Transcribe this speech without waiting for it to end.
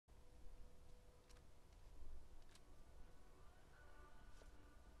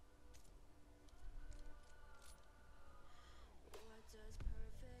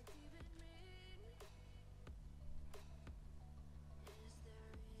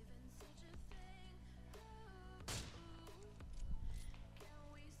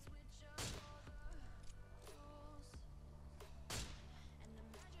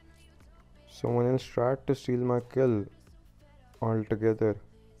Someone else tried to steal my kill altogether,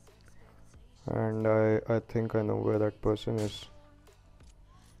 and I think I know where that person is.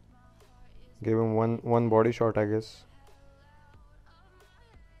 Gave him one body shot, I guess.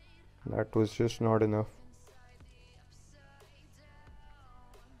 That was just not enough.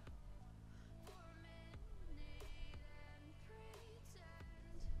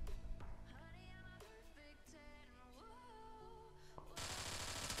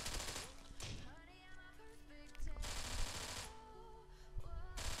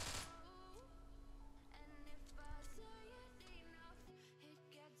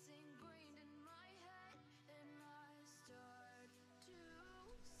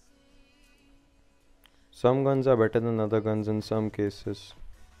 Some guns are better than other guns in some cases.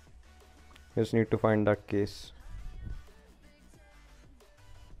 Just need to find that case.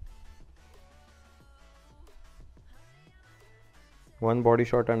 One body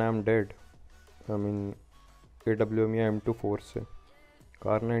shot and I'm dead. I mean, AWM या M24 से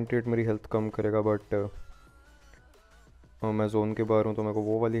car 98 मेरी health कम करेगा, but मैं zone के बाहर हूँ तो मेरे को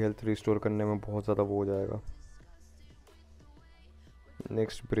वो वाली हेल्थ रिस्टोर करने में बहुत ज़्यादा वो हो जाएगा.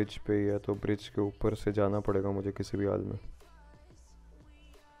 नेक्स्ट ब्रिज पे ही है तो ब्रिज के ऊपर से जाना पड़ेगा मुझे किसी भी हाल में.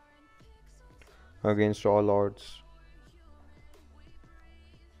 Against all odds.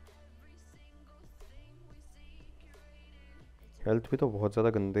 हेल्थ भी तो बहुत ज़्यादा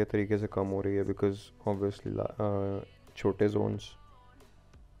गंदे तरीके से कम हो रही है बिकॉज ऑब्वियसली छोटे Jones.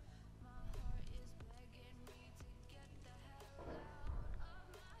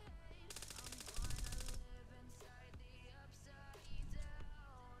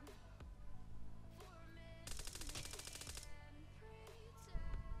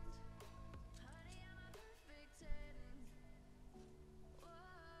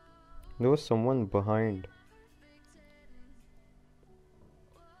 There was someone behind.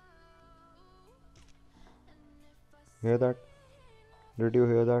 Hear that? Did you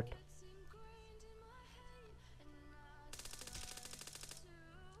hear that?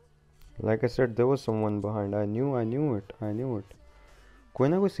 Like I said, there was someone behind. I knew it. कोई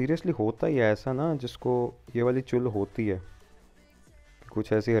ना कोई सीरियसली होता ही है ऐसा ना जिसको ये वाली चुल होती है कि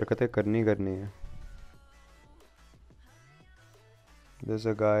कुछ ऐसी हरकतें करनी है. There's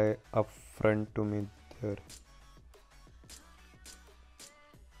a guy up front to me there.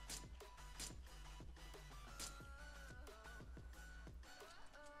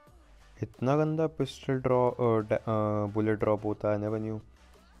 इतना गंदा पिस्टल बुलेट ड्रॉप होता है, never knew.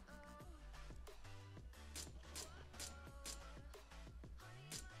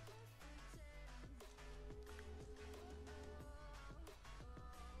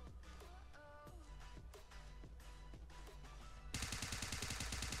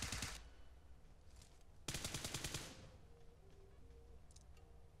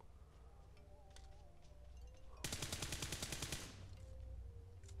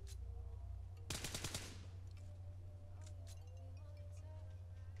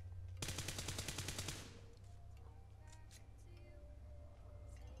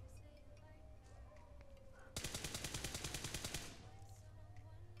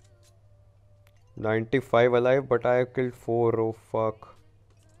 $95 alive, but I have killed 4. Oh fuck.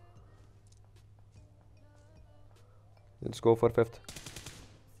 Let's go for 5th.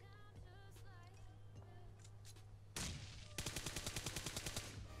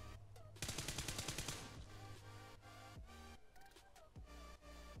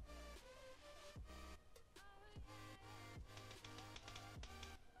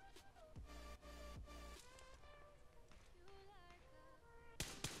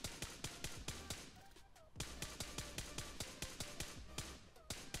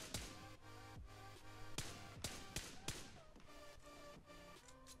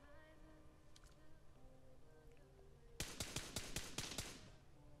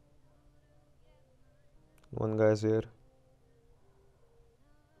 One guy's here.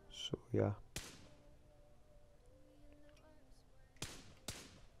 So yeah.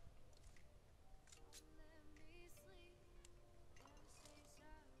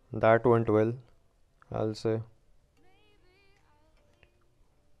 That went well, I'll say.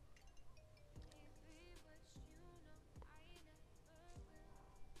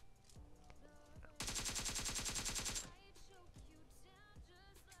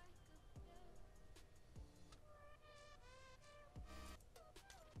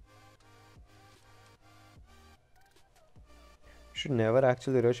 should never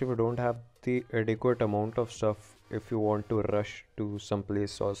actually rush if you don't have the adequate amount of stuff. If you want to rush to some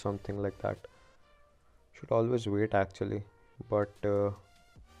place or something like that, should always wait actually. But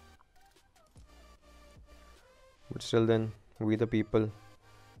still, then we the people.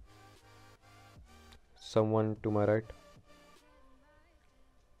 Someone to my right.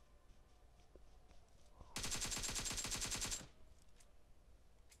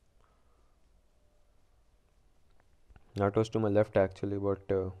 That was to my left actually,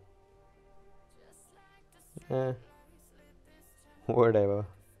 but eh, whatever.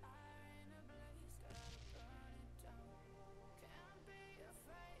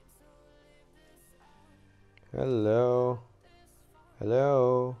 Hello.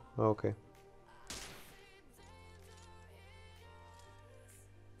 Hello. Okay.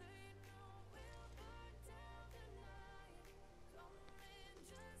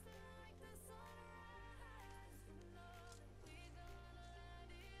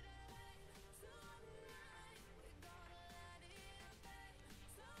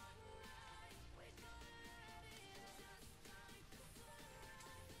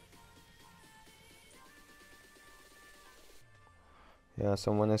 Yeah,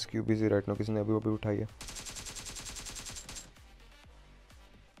 someone has QBZ right now. किसी ने अभी अभी उठाई है.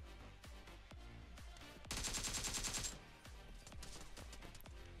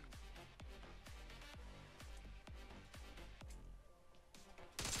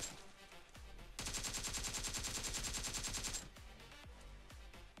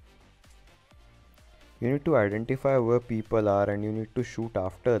 You need to identify where people are and you need to shoot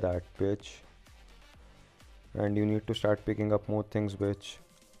after that, bitch. And you need to start picking up more things, bitch.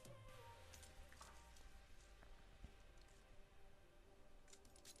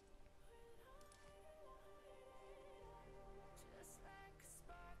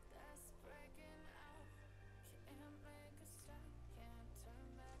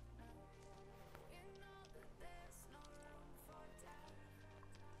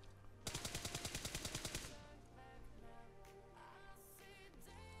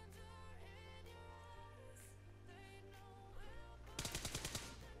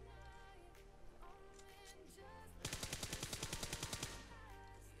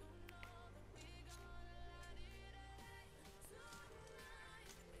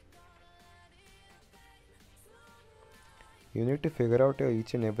 You need to figure out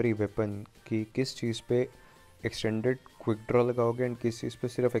each and every weapon कि किस चीज़ पे extended quick draw लगाओगे and किस चीज़ पे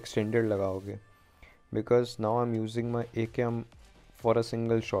सिर्फ extended लगाओगे. Because now I'm using my AKM for a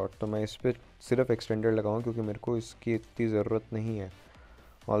single shot, तो मैं इस पे सिर्फ extended लगाऊंगा क्योंकि मेरे को इसकी इतनी ज़रूरत नहीं है.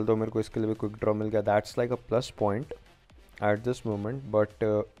 Although मेरे को इसके लिए भी quick draw मिल गया, that's like a plus point at this moment. But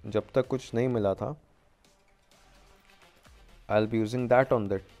जब तक कुछ नहीं मिला था, I'll be using that on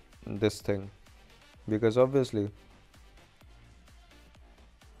this thing because obviously.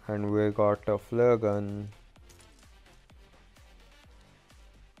 And we got a flare gun.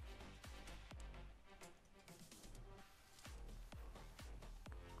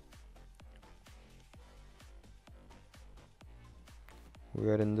 We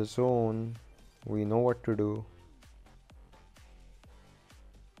are in the zone. We know what to do.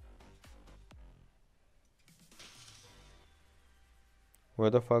 Where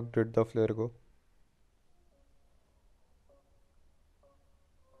the fuck did the flare go?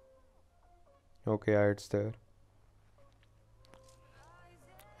 Okay, yeah, it's there.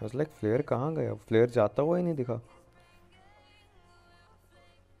 I was like, flare कहाँ गया? Flare जाता हुआ ही नहीं दिखा.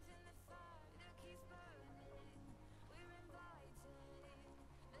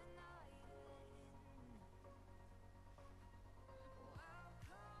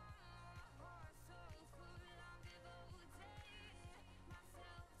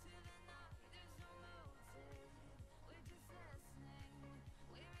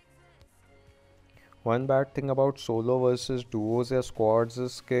 One bad thing about solo versus duos या squads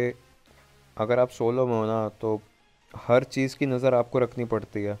is के अगर आप सोलो में हो ना तो हर चीज़ की नज़र आपको रखनी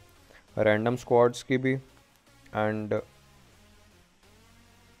पड़ती है, रैंडम स्क्वाड्स की भी. And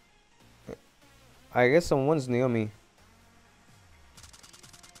I guess someone's near me.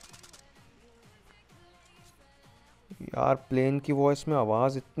 यार प्लेन की वॉइस में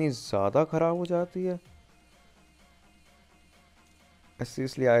आवाज़ इतनी ज़्यादा ख़राब हो जाती है.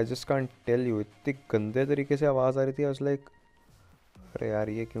 Seriously I just can't tell you, इतनी गंदे तरीके से आवाज़ आ रही थी. आई वाज लाइक अरे यार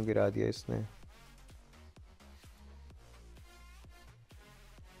ये क्यों गिरा दिया इसने.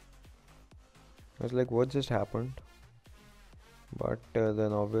 I was like, what just happened? But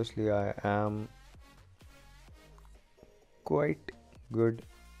then obviously I am quite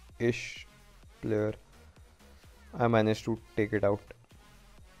good-ish player. I managed to take it out.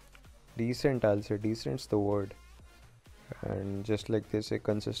 Decent, I'll say. Decent's the word. And just like they say,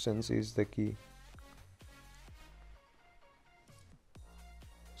 consistency is the key.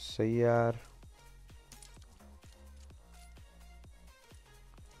 सही है यार.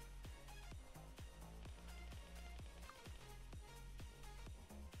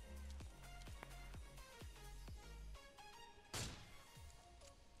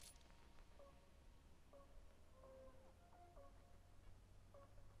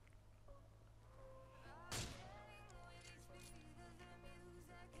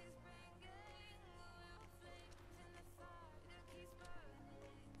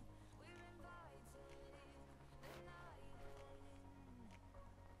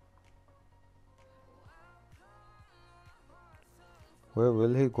 Where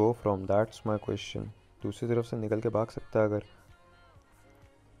will he go from? That's my question. दूसरी तरफ से निकल के भाग सकता है अगर.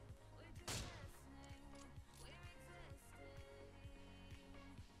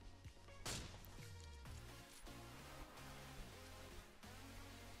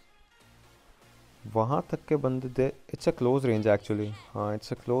 वहाँ तक के बंदे दे. It's a close range actually. हाँ,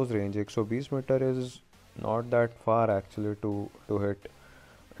 it's a close range. 120 metre is not that far actually to hit.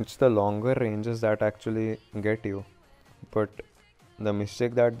 It's the longer ranges that actually get you. But the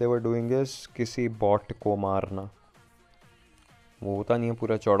mistake that they were doing is किसी bot को मारना. वो होता नहीं है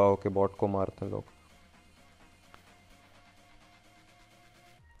पूरा चौड़ा होके bot को मारते हैं लोग.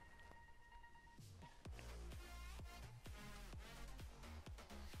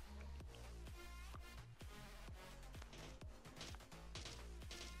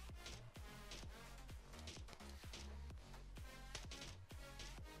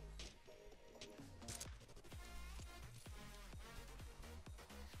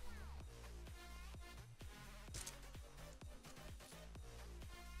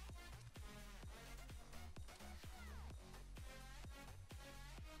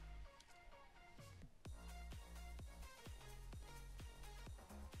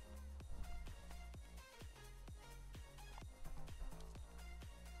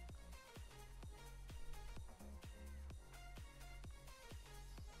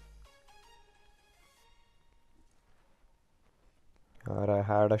 यार I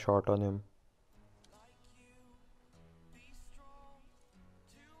had a shot on him.